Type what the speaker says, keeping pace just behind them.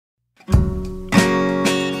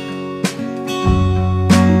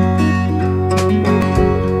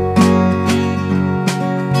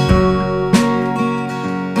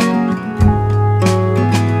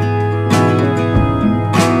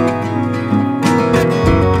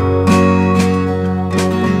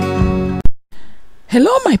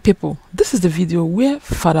my people, this is the video where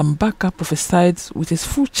Father Mbaka prophesied with his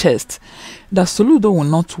full chest that Soludo will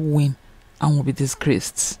not win and will be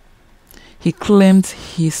disgraced. He claimed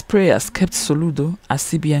his prayers kept Soludo as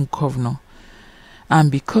CBN governor, and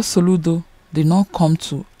because Soludo did not come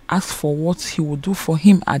to ask for what he would do for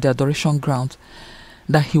him at the adoration ground,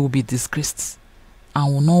 that he will be disgraced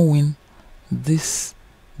and will not win this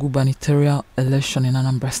gubernatorial election in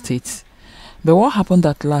Anambra State. But what happened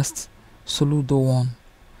at last? Soludo won.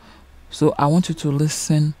 So I want you to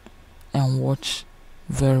listen and watch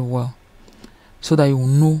very well so that you will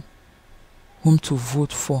know whom to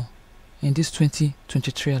vote for in this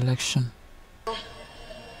 2023 election.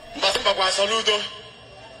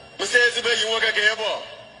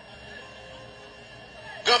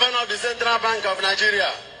 Governor of the Central Bank of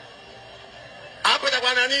Nigeria.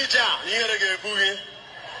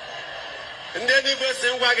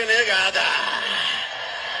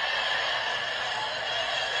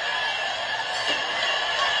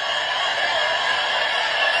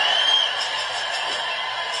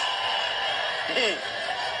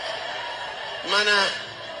 Mana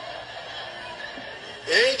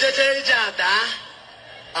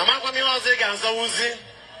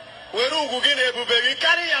you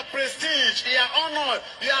carry your prestige, your honor,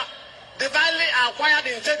 your divinely acquired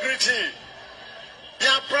integrity,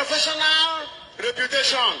 your professional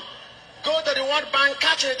reputation. Go to the World Bank,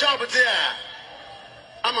 catch a job there.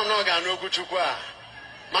 I'm not going to go to Kwa.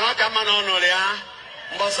 Manaka Manonolia,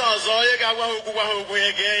 Mbasa Zoya,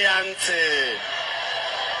 Yante.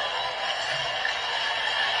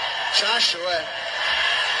 Shashwe.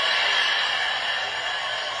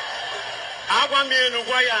 Agwa mienu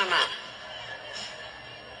Guayana.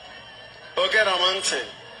 Okay, Romantic.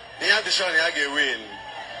 The addition I win.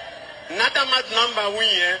 Not a mad number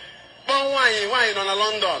win. But why on a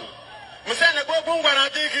London? Musana go Bungara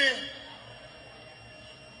Digi.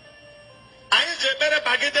 I use a better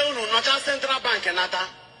baguette, not just Central Bank and Nata.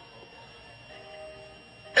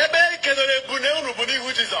 Ebe Kedore Buneu Buni,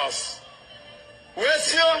 which is us.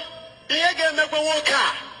 Where's your Yega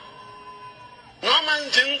Mekowoka? Norman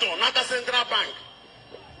Jindo, not a Central Bank.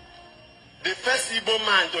 The first Igbo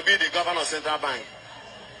man to be the governor of Central Bank.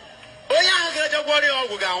 Oh yeah, I'm going to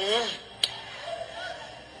go.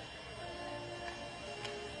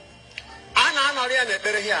 I'm not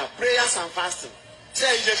here. Prayers and fasting.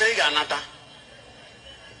 Say you just say Nata.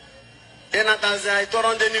 Enata say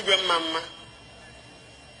toron de nigwe mama.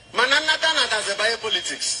 Mananata nata say by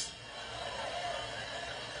politics.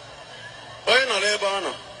 Oh no lebo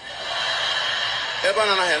no. Eba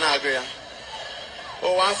na na agya.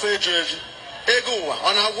 Oh wa fa ejueju. Ego wa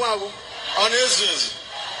ona agwu agwu. Ona ezuzu.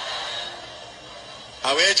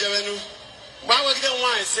 Awe ejewenu. Gba we get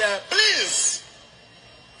one say please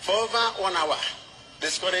for over 1 hour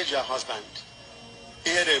discourage your husband.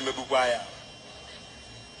 Ihe de mebugwa ya.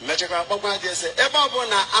 Mechekwa kpokwa je say ebe obu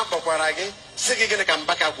na akpokwara gi sigi gini ka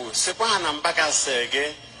Mbaka kwu sikwa ha na Mbaka se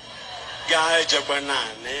gi ga ejekwa na.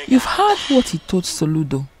 You've heard what he told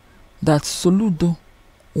Soludo, that Soludo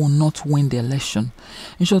will not win the election.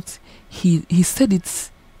 In short, he said it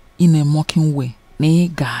in a mocking way.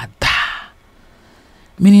 Meaning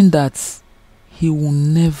that he will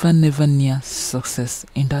never near success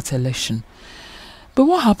in that election. But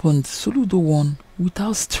what happened? Soludo won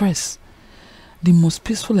without stress. The most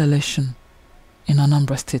peaceful election in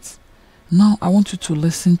Anambra State. Now I want you to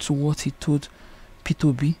listen to what he told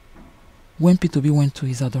P2B when P2B went to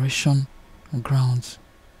his adoration grounds.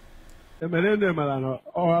 His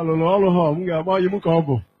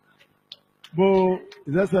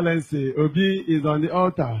Excellency Obi is on the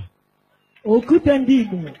altar.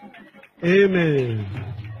 Amen.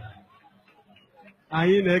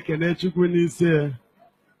 Anyị na-ekene Chukwu n'isi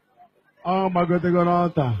ọ gbagotego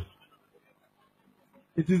n'altar.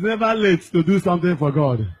 It is never late to do something for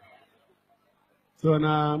God. So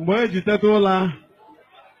na mgbe eji teta ụla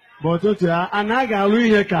bụ ụtụtụ ya anaghị alụ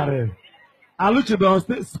ihe karịrị. Alụchido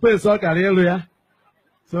space ọ karịa elu ya.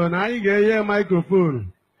 So na anyị ga-enye microphone.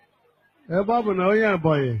 Ebe ọ bụ na onye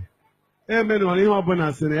Ebonyi emenụ ihe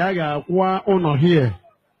ọbụla sị na ya ga-akwụwa ụlọ hie.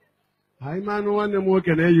 Anyị manụ nwanne m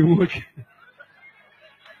nwoke na-eyi nwoke.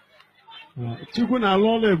 Chukwu na-alụ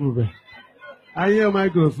ọlụ ebube. Anyị nye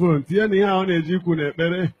microphone tinye na ihe ahụ na-eji ikwu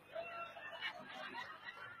n'ekpere.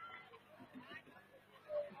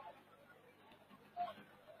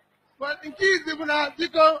 Nke izi bụ na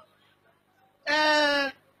biko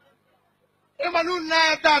ịmanụ nna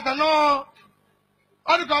ya tata nọ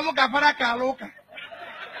ọ dị ka ọmụ gafara ka ala ụka.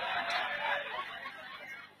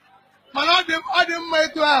 Mana ọ dị mma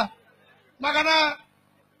etu a maka na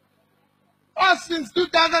since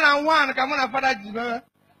 2001 ka mụ na fada ji bebe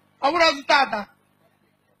ọ bụrụ ọzụ tata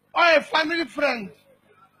or a family friend.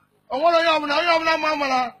 Or one of your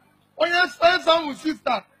mama, or your son,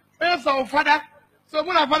 sister, or your son, father. So,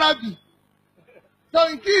 when I father be. So,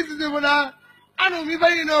 in case I don't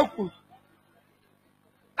even know.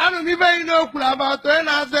 I don't even know about when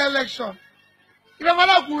I the election. If I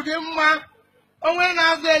want to put him, or when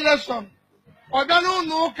I the election, or don't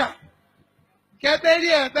know, get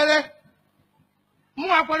better.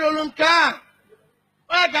 More for the car.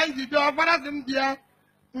 I can't do a father's India.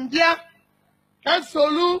 India can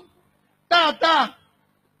Soludo, Tata,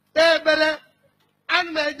 Tebele,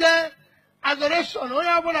 and Major adoration. Oh,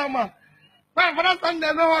 yeah, but I'm a father's and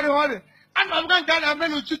never worry. I'm going to have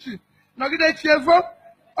a chichi. No, get a cheerful.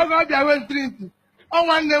 Oh, God, I went drinking. Oh,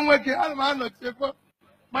 one day working. I'm not cheerful.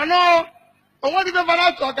 Mano, oh, what if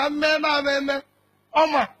I talk? I'm member. Oh,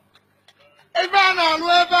 my. If I know,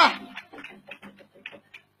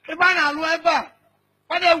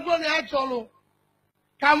 what are going to actually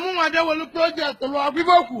come on? They will project the law. We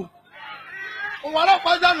vote. What a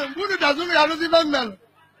person who doesn't have even men.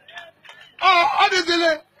 Oh,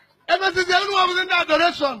 obviously, ever since everyone was in that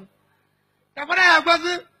direction. If I have got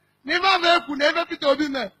never be to be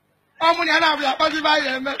met. How many have you passed by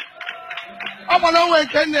him? I'm a long way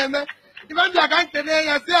can name it. Even I can't tell you,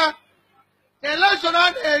 I say, election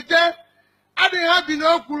on a day. I didn't have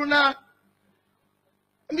no Kuruna.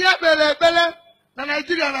 Near Bele, the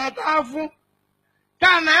Nigerian at Afu.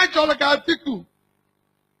 Can I actually get Tiku?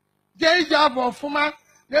 Deja for Fuma,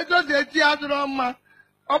 let us say Tiadroma.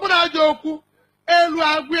 Obuna Joku, Elu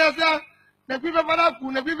Aguesa, the people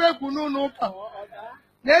Panaku, the people Kunu.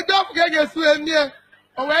 They don't get a swim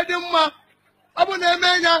or wedding ma. Abuna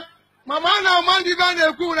Mena, Mamma,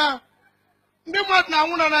 Mandivan Kuna. No matter now,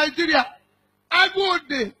 Nigeria. I go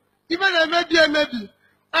there. Even a maybe.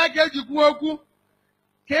 I get you Kuoku.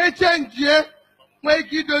 Can't change ye.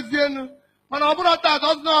 Make it does yen. When I brought that,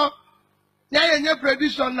 does not. Yeah, in your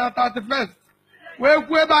prediction at 31st. Where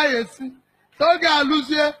by it. So I lose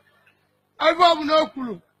here. I go no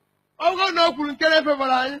clue. I go no clue. Can't ever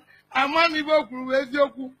lie. I'm one evil crew. Where's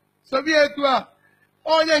Yoku? So be it to her.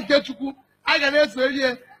 Oh, then Ketchuku. I can answer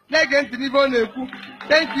here. Thank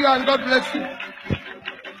you and God bless you.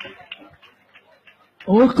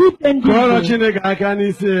 Kọrọ Chineke aka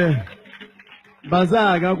n'isi baza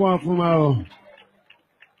agakwa ọfụma o.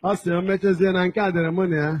 Ọ sị o mechezie na nke a dịrị mụ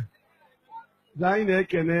na ya. Anyị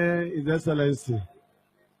na-ekene His Excellency.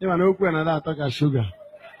 Ịma na okwu na atọ ka shuga.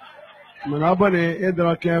 Mana ọ bụ na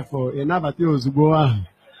ịdọrọ kefọ ịnabata ozugbo ahụ.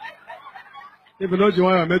 Ibu na o ji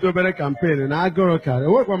nwayọọ medo obere kampen na agụrụ karị.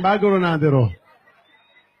 Onwekwa mgbe agụrụ na-adịrọ.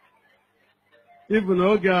 Ibu na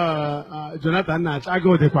oge Jonathan na-achị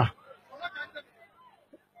agụụ dịkwa.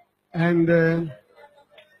 And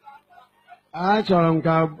achọrọ m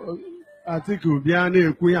ka Atiku bịa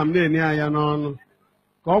na-ekwu ya m na-enye anya n'ọnụ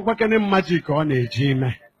ka ọ gwakene mmaji ka ọ na-eji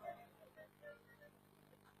ime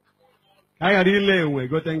ka a ghara ile enwe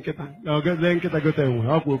gote nkịta lee nkịta gote enwe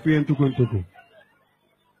ọ kwa ofu ihe ntukwu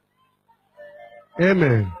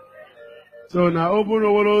amen. So na ọ bụrụ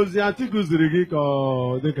nwere ozi Atiku ziri gị ka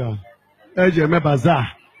ọ dịka eji eme baza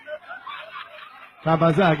ka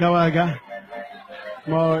baza gawa aga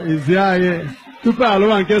ma izi anyị tupu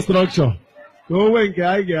alụwa nke strọkchọ ka o nwee nke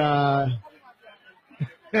anyị ga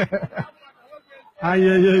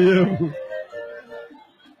ayeyeye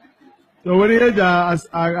so nwere ihe eji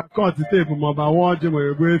akọt teepu maọbụ awa ọjị ma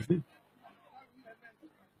egbu efi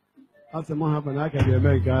a sị m hapụ na aka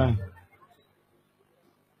ga-eme nke ahụ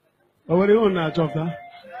o nwere ihe unu na-achọpụta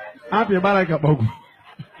hapụ ịgbara ka kpọgwu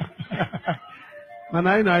mana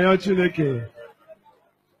anyị na-ayọ Chineke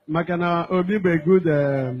maka na Obi bụ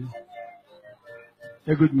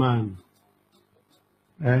a good man.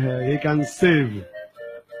 He can save.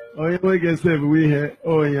 Onye nwe ga-esave ihe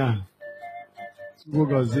onye a Chukwu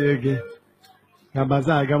gọzie gị ka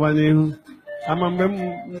baza agaba n'ihu ama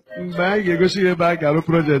mgbe anyị ga-egosi ebe a ga-arụ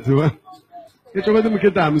projekti ha ịchọgodị m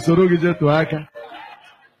nkịta m soro gị jee tụọ aka.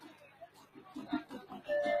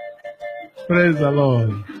 Praise the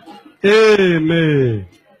Lord. Amen.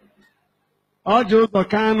 Ọjị Ụzọ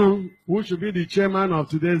Kanụ, who should be the chairman of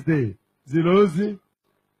today's day, ziri ozi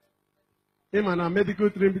ịma na medical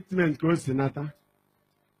treatment ka o si nata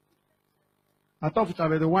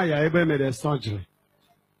atọfụchabeghị waya ebe emere surgery.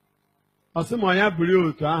 Ọ sị ma ya buru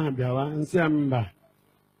otu ahụ bịawa nsị ya mba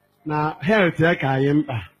na health ya ka anyị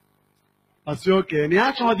mkpa. Ọ sị oke na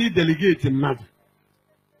ya chọrọ dị delegate mmadụ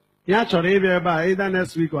ya chọrọ ịbịa ebe a either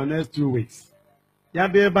next week or next 2 weeks ya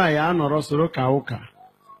bịa ebe a ya nọrọ soro ka ụka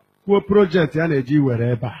kwuo projekti ya na-eji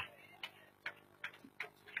were ebe a.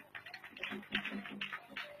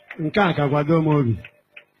 Nke a ka kwado m obi.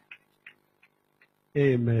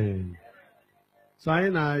 Amen. So anyị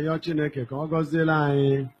na-ayọ Chineke ka ọ gọziela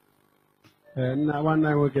anyị nna nwanne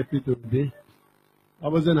anyị nwoke Peter Obi. Ọ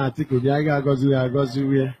bụzi na Atiku Obi anyị ga-agọzi ya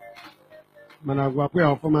agọziwie. Mana gwakwa ya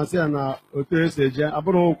ọfụma sị ya na otu esi eje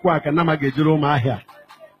abụrụ okwu a ka nama ga-ejiri ụmụahịa.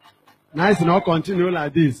 Na anyị si na ọ continue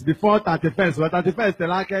like this before 31st, but 31st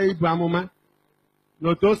tere aka ibu amụma na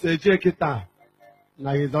otu o si eje kịta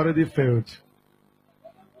na he's already failed.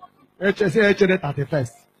 Echesi echere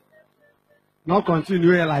 31st. Not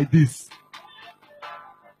continue like this.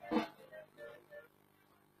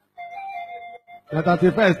 Na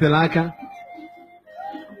 31st tere aka.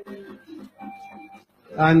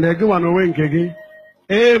 And gị nwa n'onwe nke gị.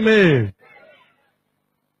 Amen.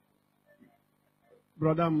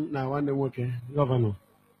 Brother m na nwanne nwoke gọvanọ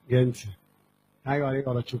gee ntị. Anyị ghọrọ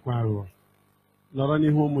ịghọrọ Chukwu aghụghọ. Nọrọ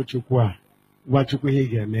n'ihu ụmụ Chukwu a gwa Chukwu ihe ị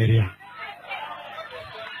ga-emeri ya.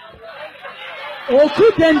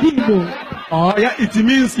 Oh yeah, it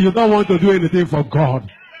means you don't want to do anything for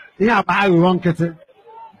God. Ihe a bụ aghụghọ nkịtị.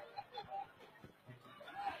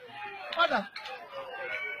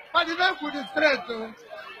 Father, even with the threat,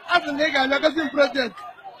 as a nigga, I'm a project.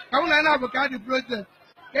 I want to have a card project.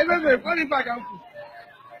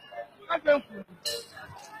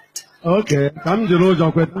 Okay, come to know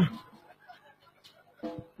your question.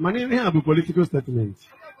 Money have a political statement.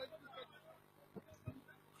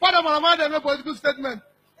 Father, my mother, no political statement.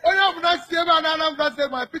 Only of that same and I'm going to say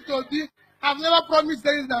my PTOD have never promised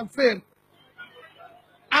things and fail.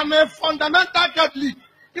 I'm a fundamental Catholic.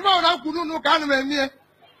 Even when I couldn't know can me.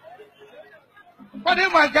 But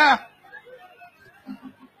in my God.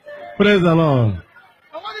 Praise the Lord.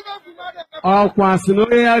 Ọkwa sị na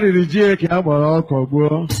onye ya riri ji eke a gbara ọkọ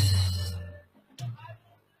gbuo.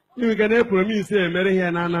 You can promise emere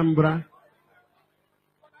ihe na Anambra.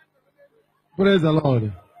 Praise the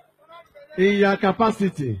Lord. In your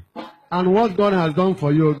capacity and what God has done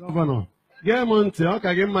for you, Governor. Gee m ntị, ọ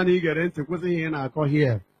ka gị mma na ị gere ntị kwụsị ihe ị na-akọ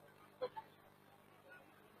here.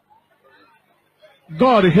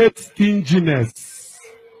 God hates stinginess.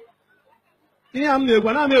 Ihe a m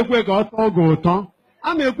na-ekwe na m ekwe ka ọ tọọ gị ụtọ.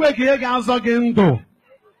 I'm a quick here,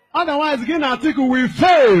 otherwise, again, Atiku will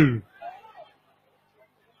fail.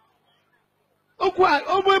 Oh,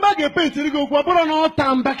 boy, back a pay to go for no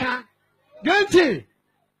time back. Guarantee.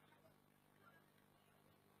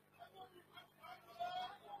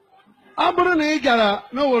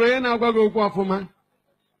 No worry, now go for man.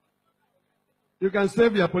 You can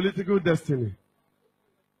save your political destiny.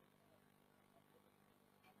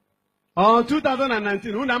 On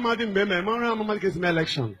 2019, who am I doing? Memorial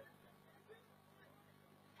election.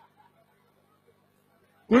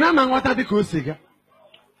 Who am I what the Kusiga?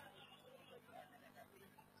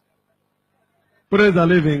 Praise the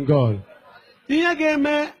living God. Here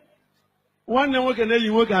game one work and then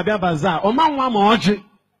you work at Bazaar. O man one moji.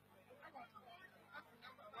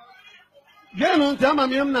 Get on tell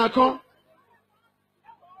me na ko.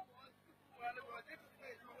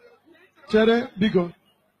 Chere bigo.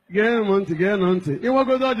 Gee ntị.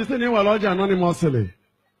 Ịwagodo ọjị sị na ịwara ọjị anonymously.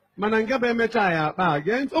 Mana nke bụ emecha ya akpa.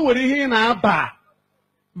 Gee ntị, o nwere ihe ị na-aba.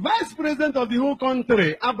 Vice President of the whole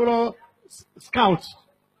country abụrụ scout.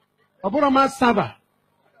 Ọ bụrụ mass server.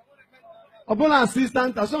 Ọ bụrụ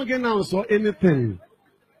assistant. Asọ gị na nso anything.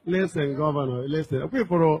 Listen, Governor, listen.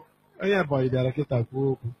 Ọkwa onye Ebonyi bịara kịta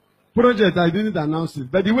kwuo okwu. Project, I didn't announce it.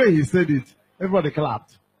 But the way he said it, everybody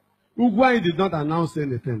clapped. Ugwuanyi did not announce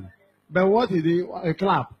anything. But what he did, a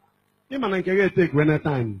clap. Him and I can take when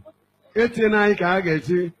time. 18 I can get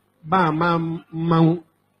you, bam, mam.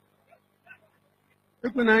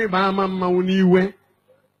 The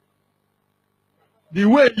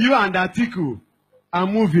way you and Atiku are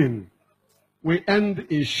moving will end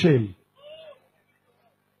in shame.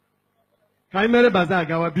 Kaimere Bazaar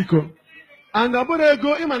gawa biko. And abure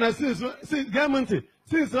go him and since government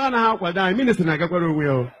since one half kwada minister na gakwaro we.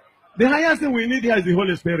 The highest thing we need here is the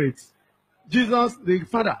Holy Spirit. Jesus the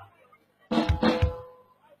Father.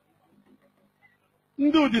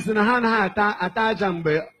 Ndu disi na ha na ata aja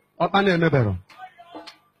mgbe ọkpa na-emebero.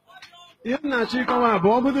 Ihe na chikowa bụ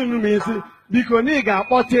obodo nnu isi biko na ị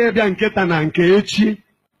ga-akpọta ịbịa nketa na nke echi.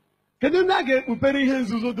 Kedu ndị a ga-ekpupere ihe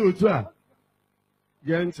nzuzo dị otu a?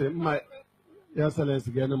 Gee ntị mma ya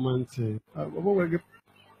Excellency gee mma ntị.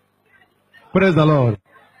 Praise the Lord.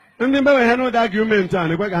 Ndị mgbe ha n'ụdị argument a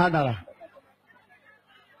na-ekwe ka ha dara.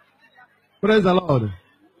 Praise the Lord.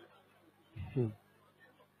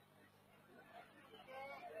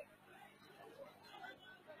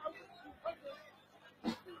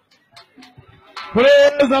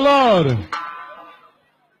 Praise the Lord.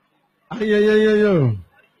 Ayoyoyoyo.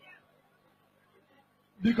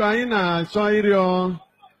 Biko anyị na-achọ ịrịọ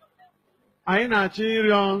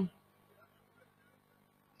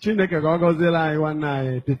Chineke ka ọ gọziere anyị nwanne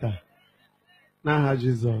anyị Peter n'aha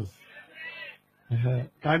Jizọs.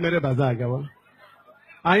 Ka anyị mere baza agawa.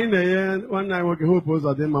 Anyị na-enye nwanne anyị nwoke Hope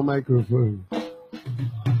Uzodimma microphone.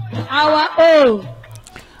 Our own.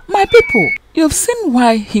 My people, you've seen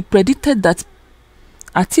why he predicted that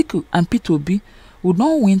Atiku and Peter Obi would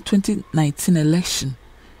not win 2019 election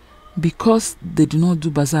because they do not do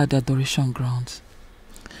bazaar at the adoration grounds.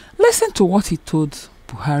 Listen to what he told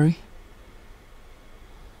Buhari.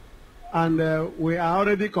 And we are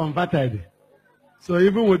already converted. So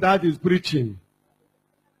even without his preaching,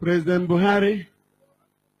 President Buhari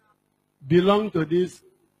belonged to this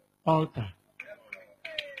altar.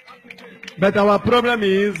 But our problem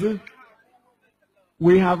is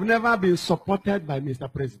we have never been supported by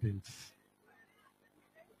Mr. President.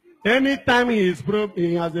 Anytime he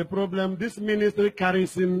has a problem, this ministry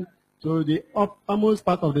carries him to the uppermost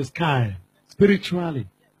part of the sky, spiritually.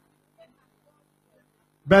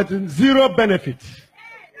 But zero benefit.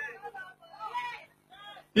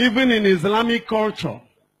 Even in Islamic culture,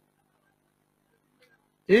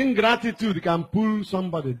 ingratitude can pull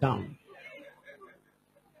somebody down.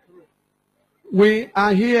 We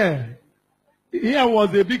are here. Here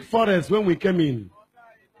was a big forest when we came in.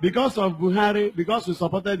 Because of Buhari, because we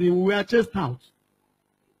supported him, we were chased out.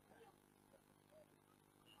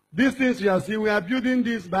 These things you are seeing, we are building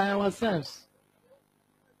this by ourselves.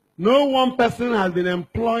 No one person has been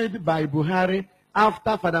employed by Buhari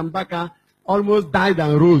after Father Mbaka almost died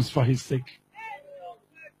and rose for his sake.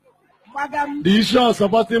 The issue of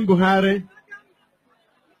supporting Buhari.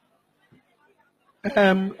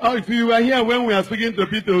 If you were here when we are speaking to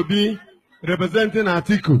Peter Obi representing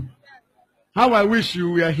Atiku, how I wish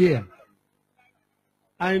you were here.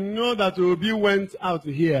 I know that Obi went out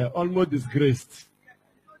here almost disgraced.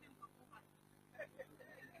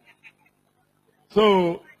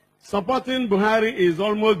 So, supporting Buhari is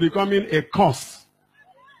almost becoming a curse.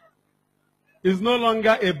 It's no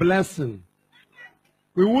longer a blessing.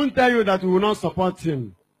 We won't tell you that we will not support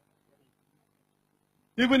him.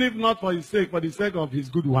 Even if not for his sake, for the sake of his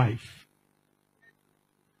good wife.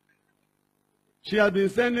 She has been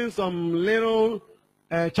sending some little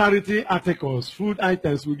charity articles, food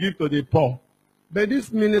items we give to the poor. But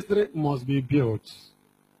this ministry must be built.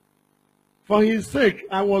 For his sake,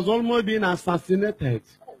 I was almost being assassinated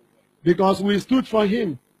because we stood for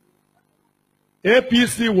him.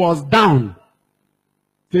 APC was down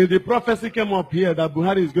till the prophecy came up here that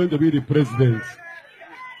Buhari is going to be the president.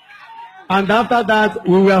 And after that,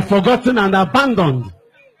 we were forgotten and abandoned.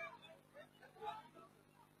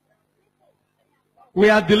 We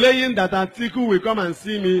are delaying that Atiku will come and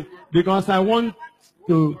see me because I want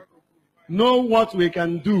to know what we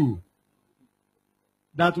can do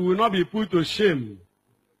that will not be put to shame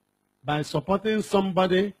by supporting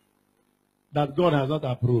somebody that God has not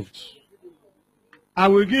approved. I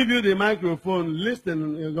will give you the microphone.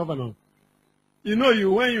 Listen, Governor. You know,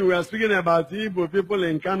 when you were speaking about Igbo people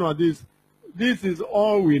in Kano, this is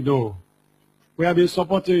all we know. We have been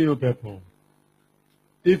supporting you people.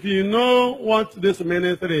 If you know what this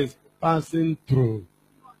ministry is passing through,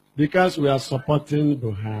 because we are supporting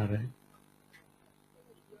Buhari.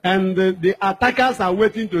 And the attackers are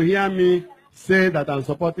waiting to hear me say that I'm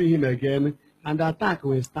supporting him again, and the attack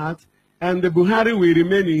will start, and the Buhari will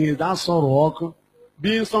remain in his Aso,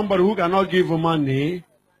 being somebody who cannot give money.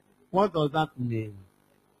 What does that mean?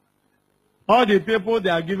 All the people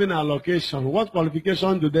they are giving allocation, what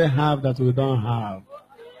qualification do they have that we don't have?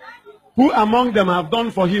 Who among them have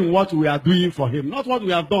done for him what we are doing for him? Not what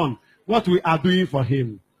we have done, what we are doing for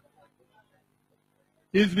him.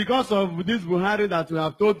 It's because of this Buhari that we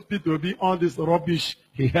have told Peter Obi all this rubbish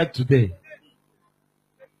he had today.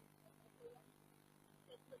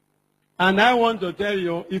 And I want to tell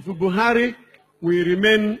you, if Buhari will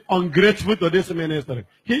remain ungrateful to this ministry,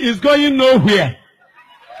 he is going nowhere.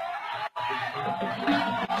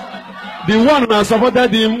 The one who has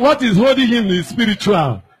supported him, what is holding him is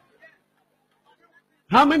spiritual.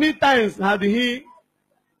 How many times had he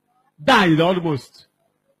died almost?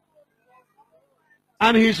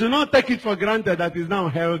 And he should not take it for granted that he's now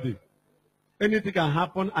healthy. Anything can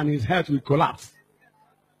happen and his health will collapse.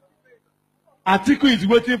 Atiku is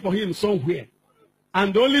waiting for him somewhere.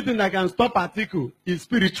 And the only thing that can stop Atiku is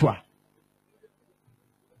spiritual.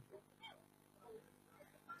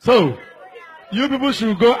 So, you people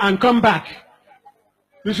should go and come back.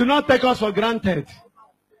 You should not take us for granted.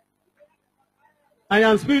 I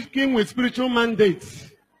am speaking with spiritual mandates.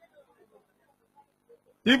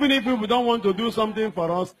 Even if people don't want to do something for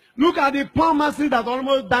us, look at the pharmacy that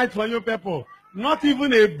almost died for you people. Not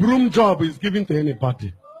even a broom job is given to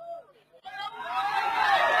anybody.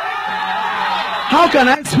 How can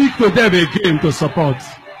I speak to them again to support?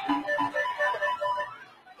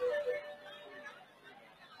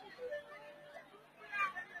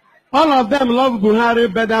 All of them love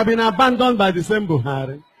Buhari, but they have been abandoned by the same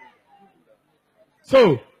Buhari.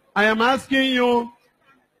 So, I am asking you,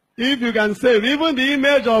 if you can save even the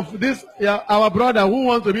image of this, our brother who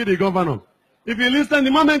wants to be the governor. If you listen,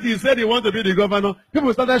 the moment he said he wants to be the governor,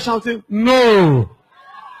 people started shouting, no.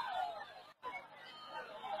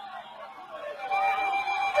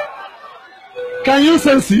 Can you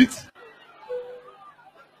sense it?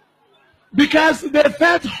 Because they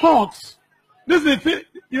felt hot. This is,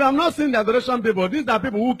 you have not seen the adoration people. These are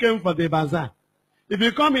people who came for the bazaar. If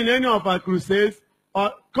you come in any of our crusades,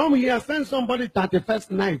 or come here, send somebody 31st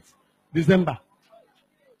night, December.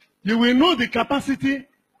 You will know the capacity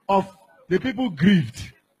of the people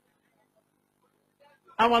grieved.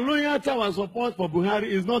 Our loyalty, our support for Buhari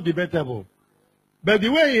is not debatable. But the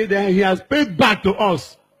way he has paid back to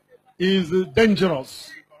us is dangerous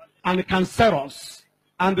and cancerous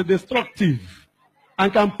and destructive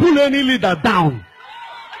and can pull any leader down.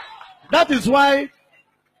 That is why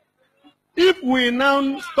if we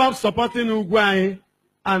now stop supporting Ugwai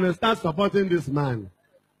and start supporting this man,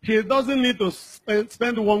 he doesn't need to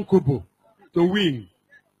spend one kobo to win.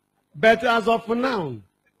 But as of now,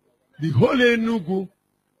 the whole Enugu,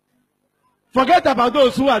 forget about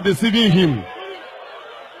those who are deceiving him.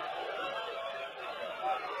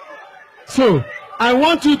 So, I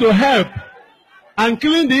want you to help and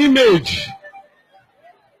clean the image.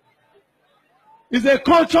 It's a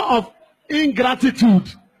culture of ingratitude.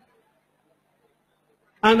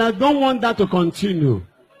 And I don't want that to continue.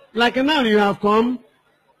 Like now you have come,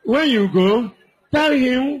 when you go, tell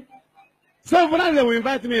him, several they will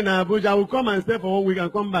invite me in Abuja, I will come and stay for 1 week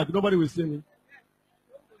and come back. Nobody will see me.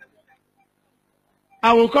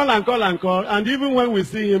 I will call and call and call, and even when we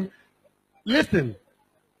see him, listen,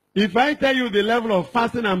 if I tell you the level of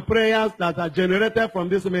fasting and prayers that are generated from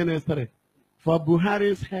this ministry, for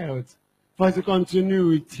Buhari's health, for his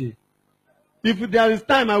continuity, if there is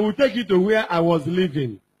time, I will take you to where I was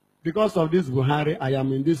living. Because of this Buhari, I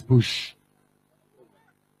am in this bush.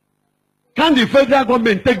 Can the federal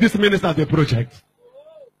government take this minister as a project?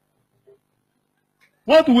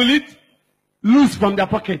 What will it lose from their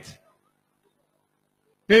pocket?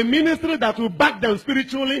 A ministry that will back them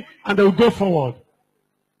spiritually and they will go forward.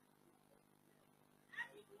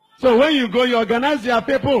 So when you go, you organize your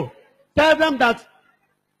people. Tell them that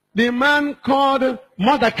the man called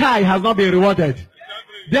Mordecai has not been rewarded.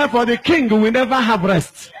 Therefore, the king will never have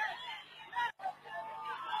rest.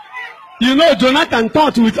 You know, Jonathan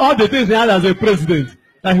thought with all the things he had as a president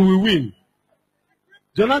that he will win.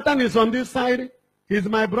 Jonathan is on this side. He's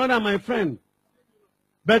my brother, my friend.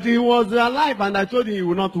 But he was alive and I told him he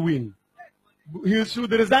will not win. He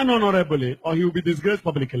should resign honorably or he will be disgraced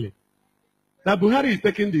publicly. That Buhari is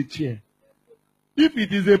taking the chair. If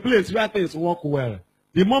it is a place where things work well,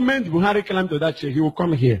 the moment Buhari climbs to that chair, he will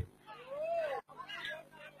come here.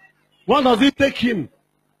 What does it take him?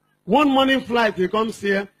 One morning flight, he comes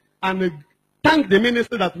here and thank the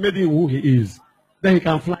minister that made him who he is. Then he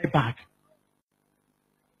can fly back.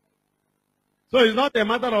 So it's not a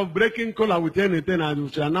matter of breaking collar with anything and we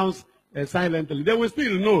should announce silently. They will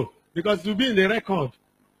still know because it will be in the record.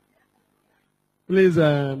 Please,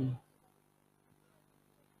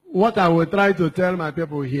 what I will try to tell my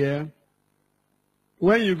people here,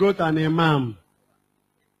 when you go to an imam,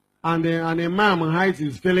 and an imam hides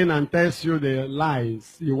his feeling and tells you the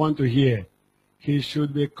lies you want to hear, he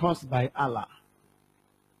should be cursed by Allah.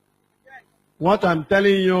 What I'm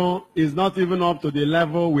telling you is not even up to the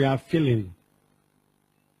level we are feeling.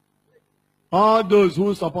 All those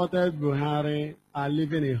who supported Buhari are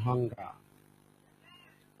living in hunger.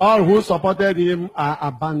 All who supported him are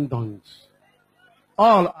abandoned.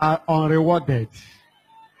 All are unrewarded.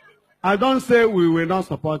 I don't say we will not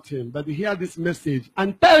support him, but hear this message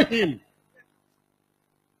and tell him,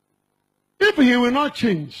 if he will not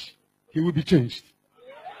change, he will be changed.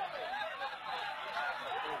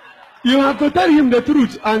 You have to tell him the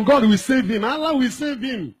truth and God will save him. Allah will save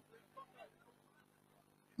him.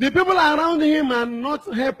 The people around him are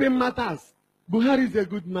not helping matters. Buhari is a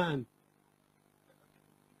good man.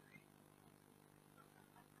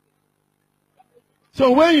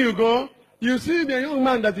 So when you go, you see the young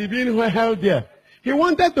man that is being held there. He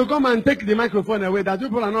wanted to come and take the microphone away, that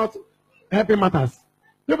people are not helping matters.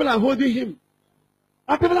 People are holding him.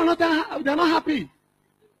 And people are not, they're not happy.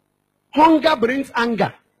 Hunger brings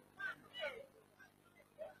anger.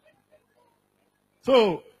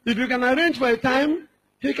 So, if you can arrange for a time,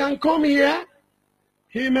 he can come here.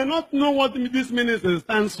 He may not know what this minister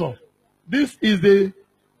stands for. This is the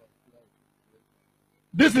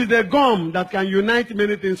This is the gum that can unite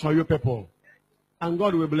many things for you people. And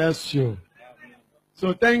God will bless you.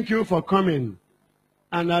 So thank you for coming.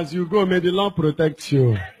 And as you go, may the Lord protect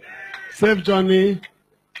you. Safe journey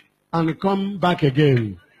and come back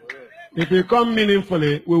again. If you come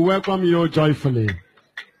meaningfully, we welcome you joyfully.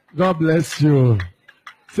 God bless you.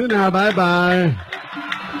 See you now, bye-bye.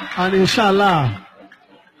 And inshallah,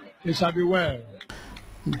 it shall be well.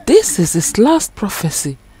 This is his last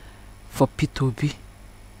prophecy for P2B.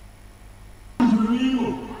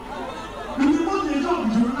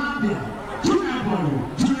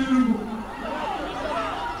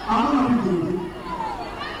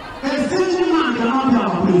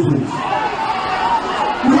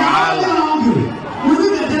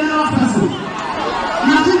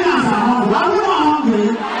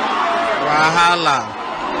 Wahala.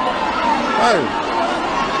 Hey.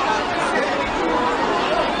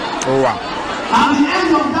 Oh, wow. At the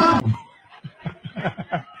end of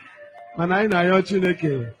that, and I know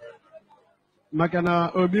Chineke,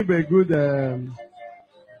 Makana Obi be a good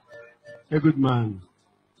man.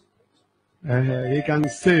 He can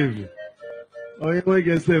save. Oh, he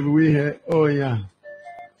can save. We here. Oh yeah.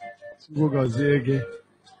 Sugoziege.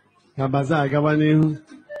 Kabaza Gabani.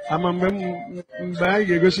 I'm a bag.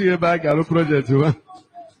 You go see a bag. I project to.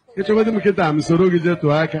 It's over the Muketam. So don't get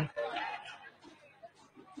to Aka.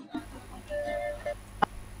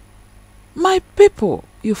 My people,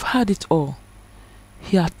 you've heard it all.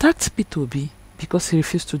 He attacked P2B because he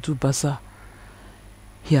refused to do bazaar.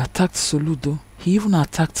 He attacked Soludo. He even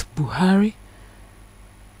attacked Buhari.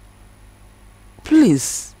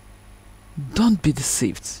 Please, don't be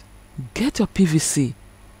deceived. Get your PVC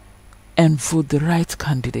and vote the right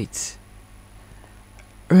candidate.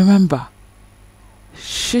 Remember,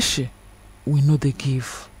 shishi, we know they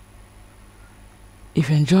give. If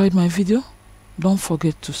you enjoyed my video, don't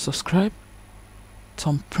forget to subscribe,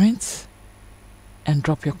 thumbprint, and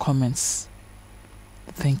drop your comments.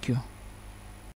 Thank you.